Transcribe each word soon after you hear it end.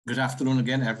Good afternoon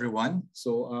again, everyone.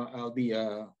 So I'll be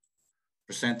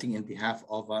presenting in behalf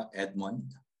of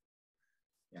Edmond.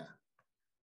 Yeah.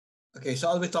 Okay, so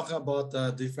I'll be talking about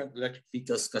different electric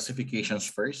vehicles classifications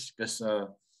first, because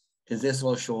this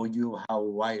will show you how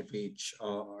wide range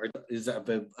is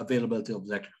the availability of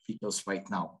electric vehicles right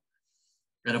now.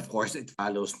 And of course, it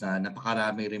follows na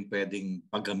napakarami rin pwedeng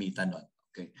paggamitan nun.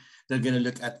 Okay. They're going to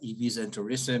look at EVs and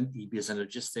tourism, EVs and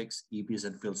logistics, EVs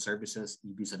and field services,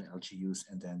 EVs and LGUs,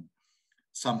 and then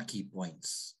some key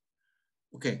points.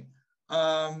 Okay.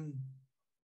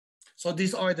 So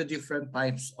these are the different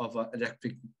types of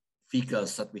electric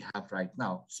vehicles that we have right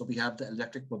now. So we have the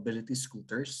electric mobility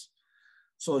scooters.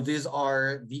 So these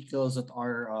are vehicles that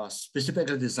are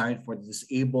specifically designed for the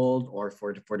disabled or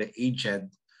for the aged.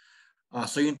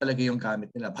 So yun talaga yung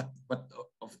gamit nila. But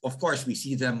of course, we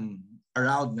see them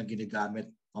around na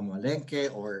ginagamit pamalengke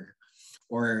or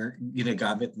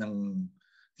ginagamit ng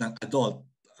adult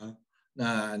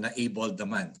na able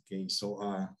naman. Okay, so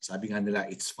sabi nga nila,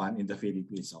 it's fun in the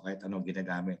Philippines. So kahit anong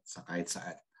ginagamit sa kahit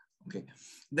saan. Okay.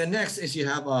 The next is you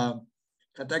have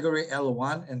category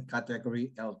L1 and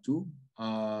category L2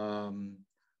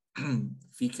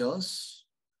 vehicles.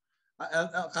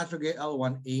 Category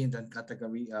L1A and then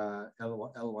category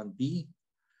L1B.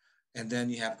 And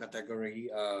then you have category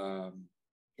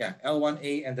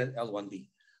L1A and then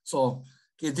L1B. So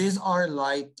okay, these are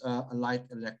light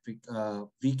electric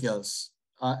vehicles.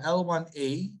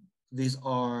 L1A, these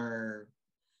are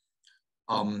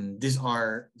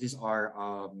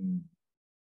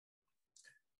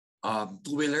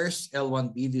two-wheelers.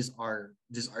 L1B, these are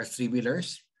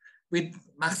three-wheelers with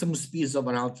maximum speeds of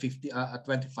around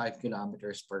 25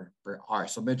 kilometers per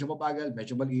hour. So medyo mabagal,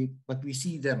 medyo maliit, but we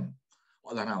see them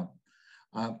all around.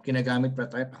 Kinagamit pa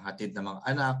tayo panghatid ng mga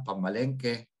anak,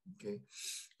 pamalengke. Okay.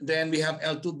 Then we have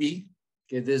L2B.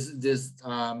 Okay, this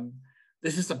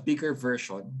is a bigger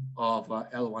version of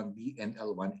L1B and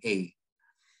L1A.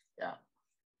 Yeah.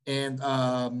 And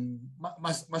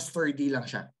mas sturdy lang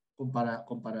siya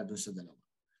kumpara dun sa dalawa.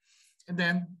 And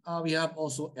then we have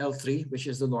also L3, which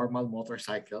is the normal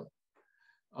motorcycle.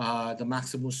 The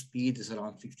maximum speed is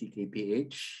around 50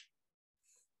 kph.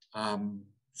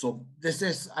 So this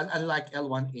is unlike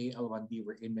L1A, L1B,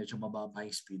 we're in medyo mababa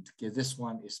yung speed. Okay, this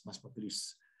one is mas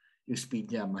mabilis yung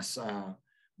speed niya, mas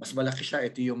malaki siya.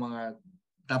 Ito yung mga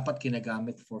dapat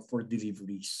kinagamit for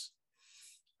deliveries.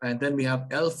 And then we have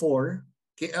L4.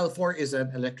 Okay, L4 is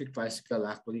an electric tricycle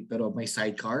actually, pero may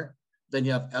sidecar. Then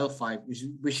you have L5,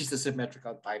 which is the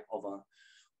symmetrical type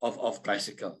of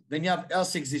tricycle. Then you have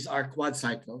L6, these are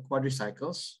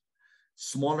quadricycles.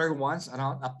 Smaller ones,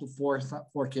 around up to 4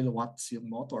 kilowatts yung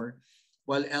motor.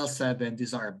 While L7,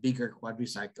 these are bigger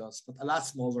quadricycles, but a lot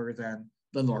smaller than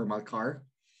the normal car.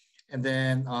 And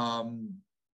then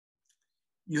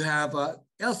you have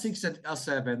L6 and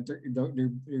L7,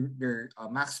 their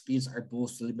max speeds are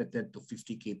both limited to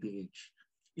 50 kph.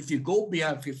 If you go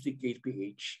beyond 50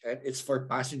 kph and it's for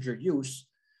passenger use,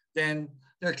 then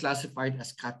they're classified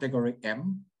as category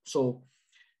M. So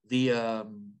the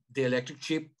electric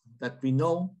Jeep that we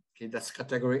know, okay, that's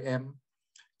category M.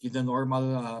 The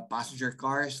normal passenger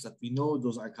cars that we know,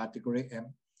 those are category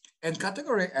M. And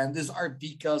category N, these are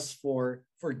vehicles for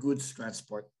goods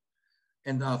transport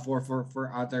and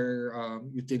for other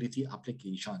utility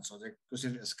applications. So they're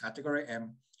considered as category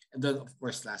M. And then of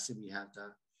course, lastly, we have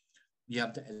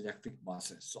the electric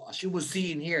buses. So as you will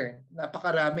see in here,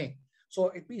 napakarami. So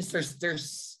it means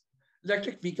there's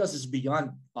electric vehicles is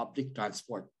beyond public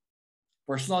transport.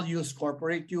 Personal use,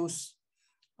 corporate use.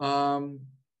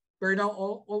 They're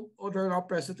now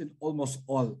present in almost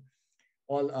all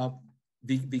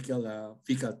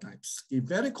vehicle types. Okay,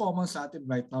 very common sa atin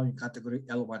right now in category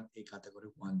L1A,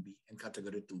 category 1B, and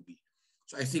category 2B.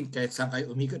 So I think kahit saan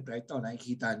kayo umikot right now,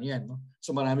 nakikita niyo yan. No?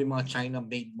 So marami mga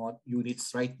China-made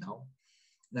units right now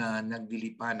na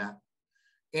naglilipa na.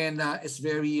 And it's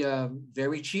very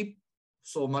cheap.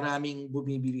 So maraming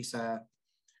bumibili sa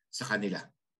kanila.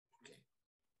 Okay.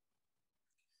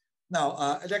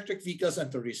 Now, electric vehicles and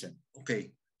tourism.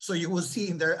 Okay. So you will see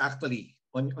in there actually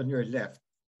on your left,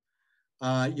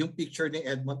 yung picture ni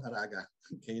Edmond Araga.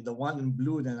 Okay, the one in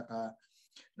blue na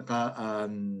naka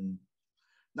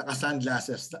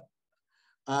sunglasses.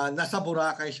 Nasa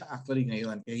Boracay siya actually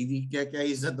ngayon. Kaya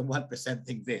he's not the one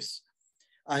presenting this.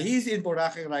 He's in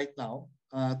Boracay right now,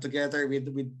 together with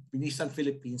Nissan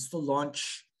Philippines to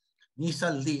launch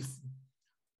Nissan Leaf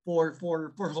for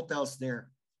hotels there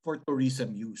for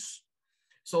tourism use.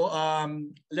 So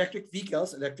electric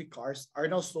vehicles, electric cars are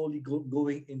now slowly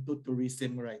going into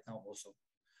tourism right now also.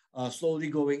 Slowly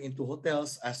going into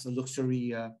hotels as a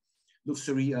luxury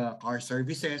car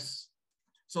services.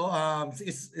 So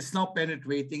it's now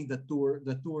penetrating the tour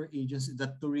agency,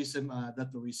 the tourism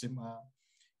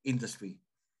industry.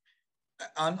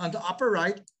 On the upper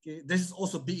right, okay, this is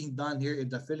also being done here in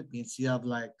the Philippines. You have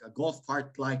like golf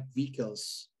cart like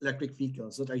vehicles, electric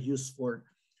vehicles that are used for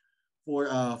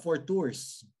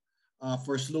tours,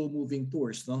 for slow moving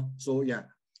tours. No, so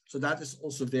yeah, so that is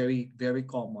also very very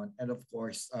common. And of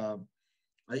course,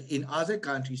 in other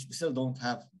countries, we still don't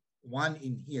have one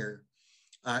in here.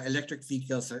 Electric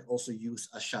vehicles are also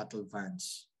used as shuttle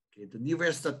vans. Okay, the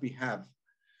newest that we have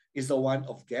is the one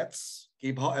of Gets.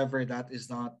 Okay, however, that is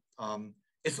not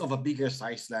it's of a bigger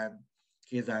size than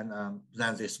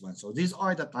this one. So these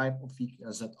are the type of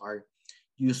vehicles that are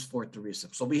used for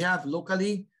tourism. So we have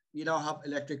locally, we now have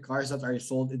electric cars that are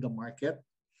sold in the market.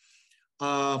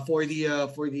 For the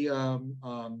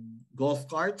golf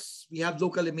carts, we have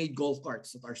locally made golf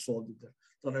carts that are sold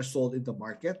in the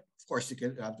market. Of course, you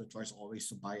can have the choice always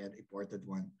to buy an imported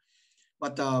one.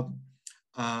 But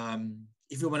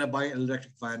if you want to buy an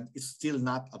electric van, it's still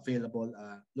not available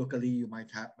locally. You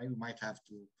might have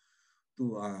to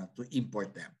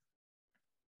import them.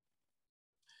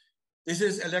 This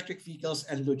is electric vehicles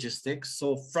and logistics.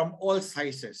 So from all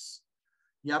sizes,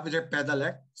 you have either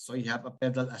pedelec, so you have a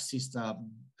pedal assist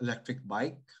electric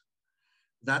bike.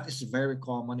 That is very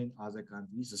common in other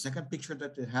countries. The second picture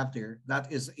that they have there,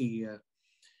 that is a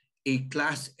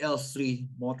class L3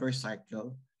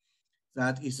 motorcycle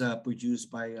that is produced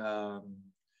by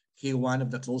one of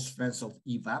the close friends of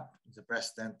EVAP, the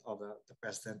president of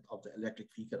the Electric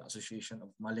Vehicle Association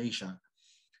of Malaysia.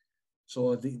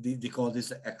 So they call this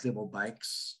the Eclimo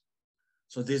bikes.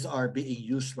 So these are being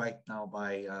used right now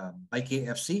by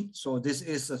KFC. So this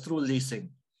is through leasing.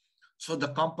 So the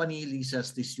company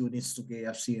leases these units to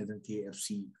KFC, and then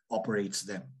KFC operates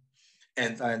them,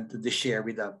 and they share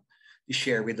with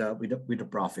the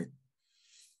profit.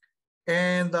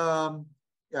 And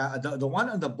yeah, the one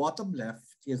on the bottom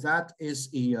left is a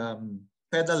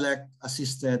pedelec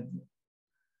assisted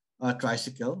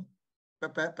tricycle,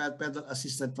 pedal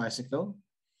assisted tricycle.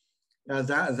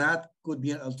 That could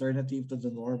be an alternative to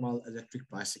the normal electric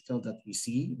bicycle that we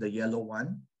see, the yellow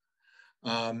one.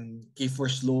 Okay, for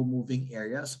slow moving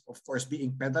areas, of course,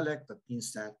 being pedelec, that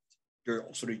means that you're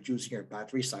also reducing your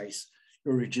battery size,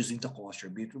 you're reducing the cost, you're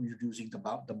reducing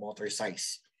the motor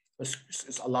size.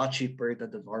 It's a lot cheaper than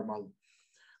the normal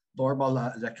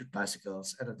electric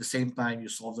bicycles, and at the same time, you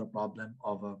solve the problem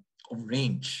of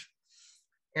range.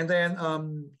 And then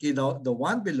the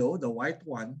one below, the white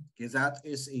one, okay,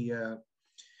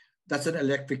 that's an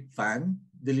electric van,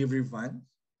 delivery van,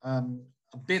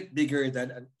 a bit bigger than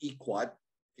an e-quad.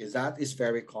 Okay, that is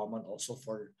very common also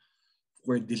for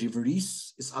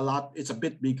deliveries. It's a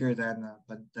bit bigger than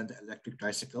the electric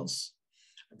tricycles,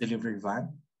 a delivery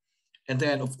van. And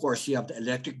then, of course, you have the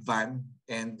electric van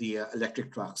and the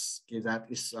electric trucks. Okay,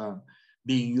 that is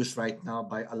being used right now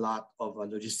by a lot of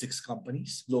logistics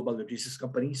companies, global logistics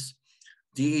companies,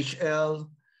 DHL,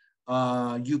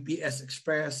 UPS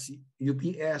Express,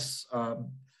 UPS,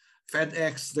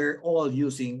 FedEx. They're all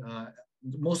using.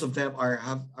 Most of them are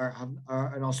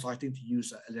now starting to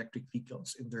use electric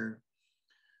vehicles in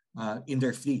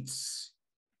their fleets.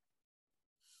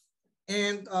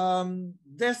 And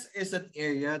this is an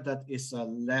area that is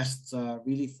less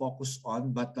really focused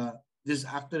on, but this is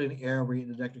actually an area where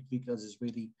electric vehicles is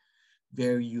really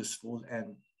very useful,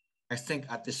 and I think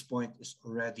at this point is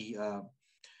already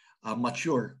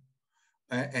mature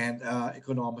and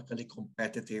economically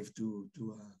competitive to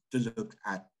look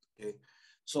at. Okay,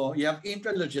 so you have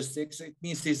intralogistics. So it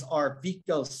means these are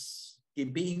vehicles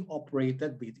being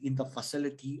operated within the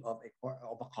facility of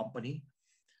a company.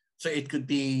 So it could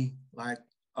be like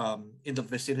in the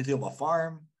vicinity of a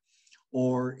farm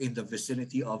or in the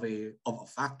vicinity of a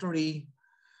factory.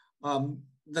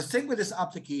 The thing with these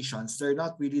applications, they're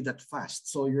not really that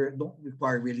fast. So you don't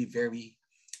require really very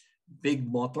big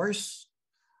motors.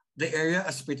 The area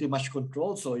is pretty much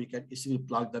controlled, so you can easily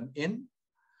plug them in.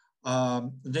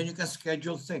 Then you can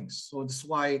schedule things. So that's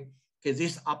why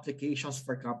these applications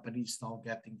for companies now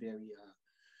getting very,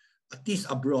 at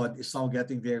least abroad, is now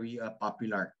getting very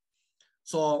popular.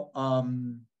 So,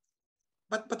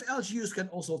 but LGUs can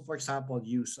also, for example,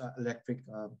 use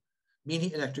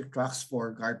mini electric trucks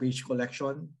for garbage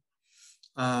collection,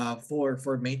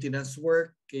 for maintenance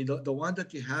work. Okay, the one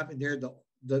that you have in there,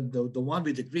 the one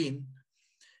with the green,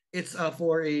 it's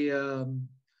for a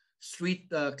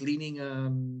street cleaning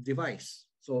device.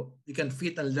 So you can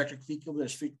fit an electric vehicle with a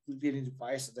street cleaning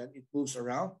device, and then it moves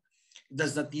around. It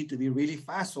does not need to be really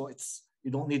fast, so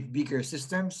you don't need bigger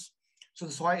systems. So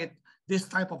that's why this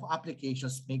type of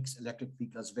applications makes electric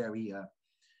vehicles very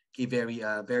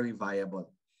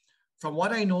viable. from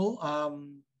what I know,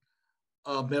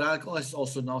 Meralco is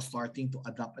also now starting to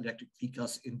adopt electric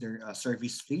vehicles in their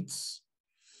service fleets.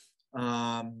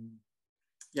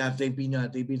 Yeah, they've been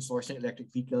sourcing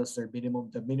electric vehicles. The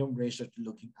minimum range that they're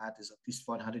looking at is at least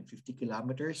 150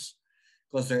 kilometers,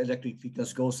 because their electric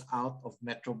vehicles goes out of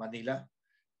Metro Manila,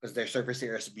 because their service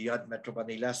area is beyond Metro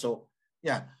Manila. So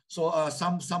yeah, so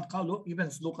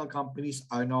even local companies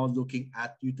are now looking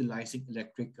at utilizing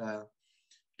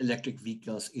electric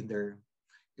vehicles in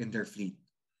their fleet.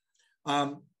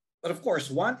 But of course,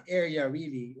 one area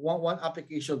really, one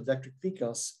application of electric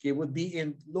vehicles, okay, would be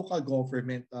in local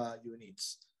government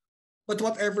units. But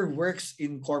whatever works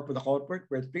in the corporate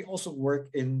world, they also work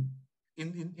in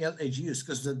LGUs,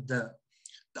 because the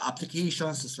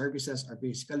applications, the services are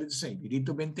basically the same. You need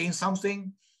to maintain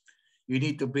something. You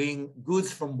need to bring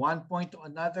goods from one point to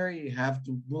another. You have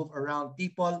to move around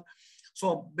people.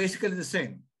 So basically the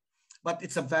same. But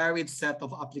it's a varied set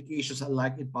of applications.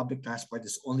 Unlike in public transport,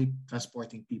 it's only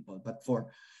transporting people. But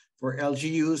for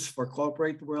LGUs, for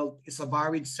corporate world, it's a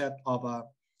varied set of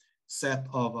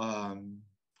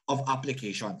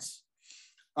applications.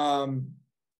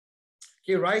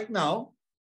 Okay, right now,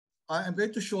 I'm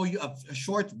going to show you a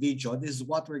short video. This is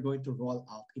what we're going to roll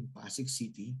out in Pasig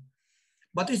City.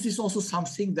 But this is also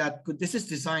something that this is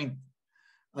designed,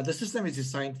 the system is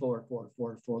designed for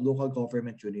local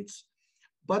government units.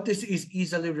 But this is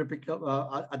easily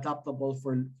adaptable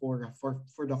for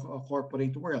the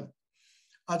corporate world.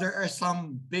 There are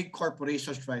some big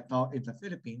corporations right now in the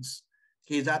Philippines,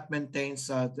 okay, that maintains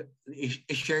a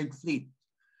shared fleet.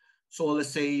 So let's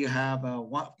say you have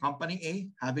one company A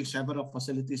having several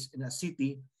facilities in a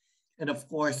city, and of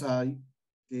course,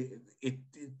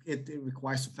 it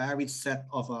requires a varied set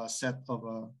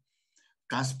of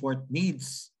transport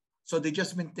needs. So they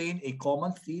just maintain a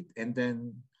common fleet, and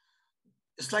then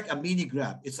it's like a mini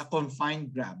Grab. It's a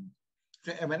confined Grab.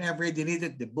 And whenever they need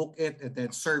it, they book it and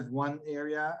then serve one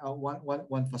area,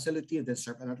 one facility, and then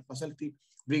serve another facility.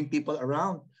 Bring people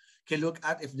around. Can look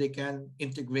at if they can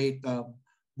integrate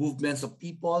movements of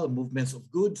people, movements of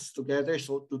goods together,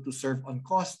 so to serve on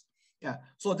cost. Yeah.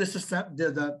 So this is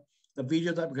the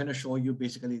video that we're going to show you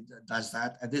basically does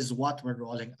that, and this is what we're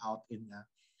rolling out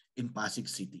in Pasig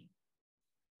City.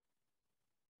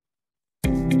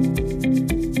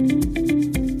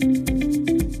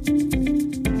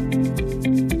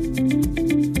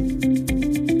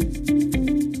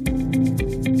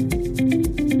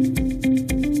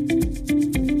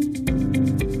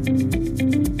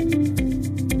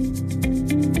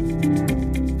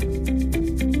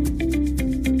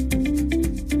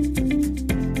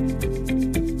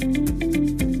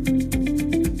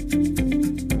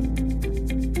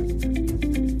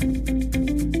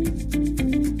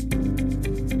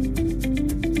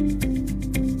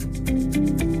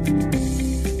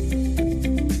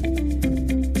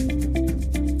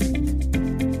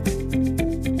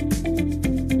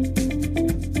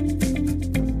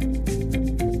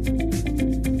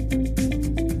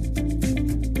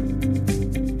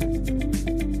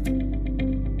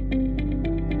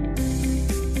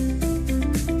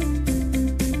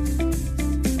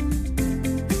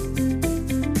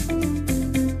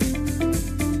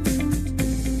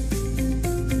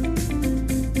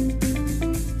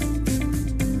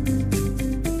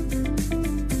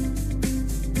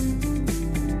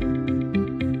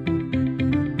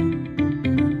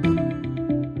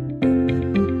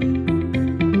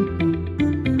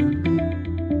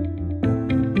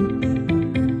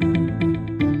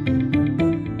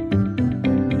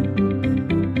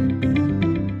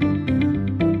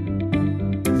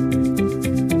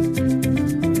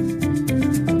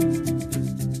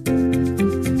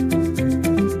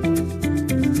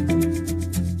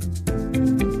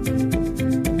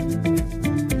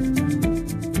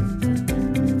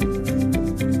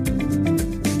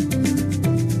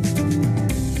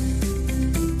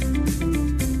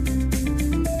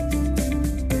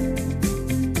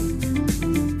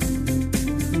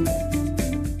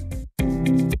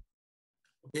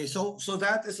 Okay, so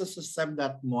that is a system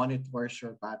that monitors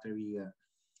your battery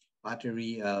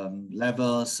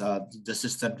levels. The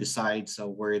system decides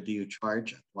where do you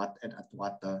charge, at what and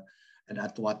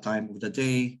at what time of the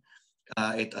day.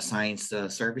 It assigns the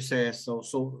services.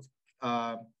 So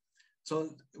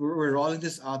we're rolling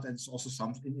this out, and it's also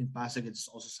something in Pasig. It's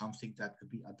also something that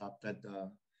could be adopted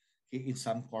in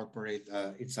some corporate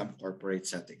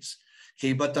settings.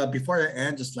 Okay, but before I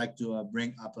end, just like to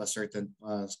bring up a certain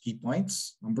key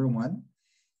points. Number one,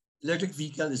 electric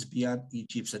vehicle is beyond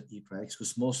e-jeeps and e-trikes,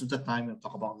 because most of the time when we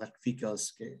talk about electric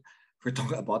vehicles, okay, we're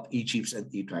talking about e-jeeps and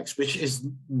e-trikes, which is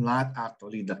not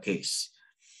actually the case.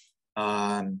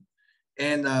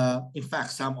 And in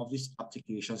fact, some of these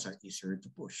applications are easier to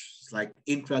push. It's like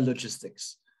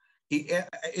intra-logistics.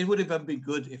 It would even be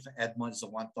good if Edmond is the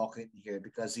one talking here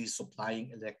because he's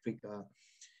supplying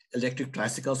electric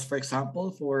tricycles, for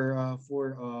example, for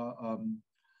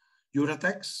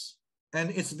Uratex, and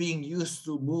it's being used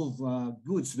to move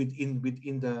goods within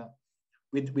the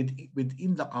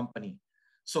company.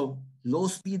 So low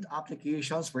speed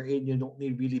applications wherein you don't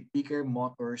need really bigger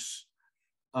motors.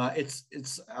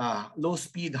 It's low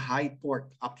speed, high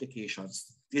torque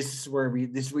applications. This is where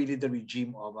this is really the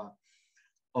regime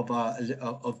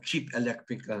of cheap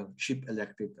electric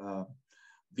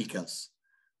vehicles.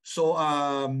 So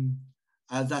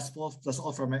that's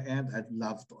all from my end. I'd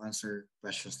love to answer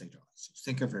questions later on. So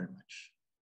thank you very much.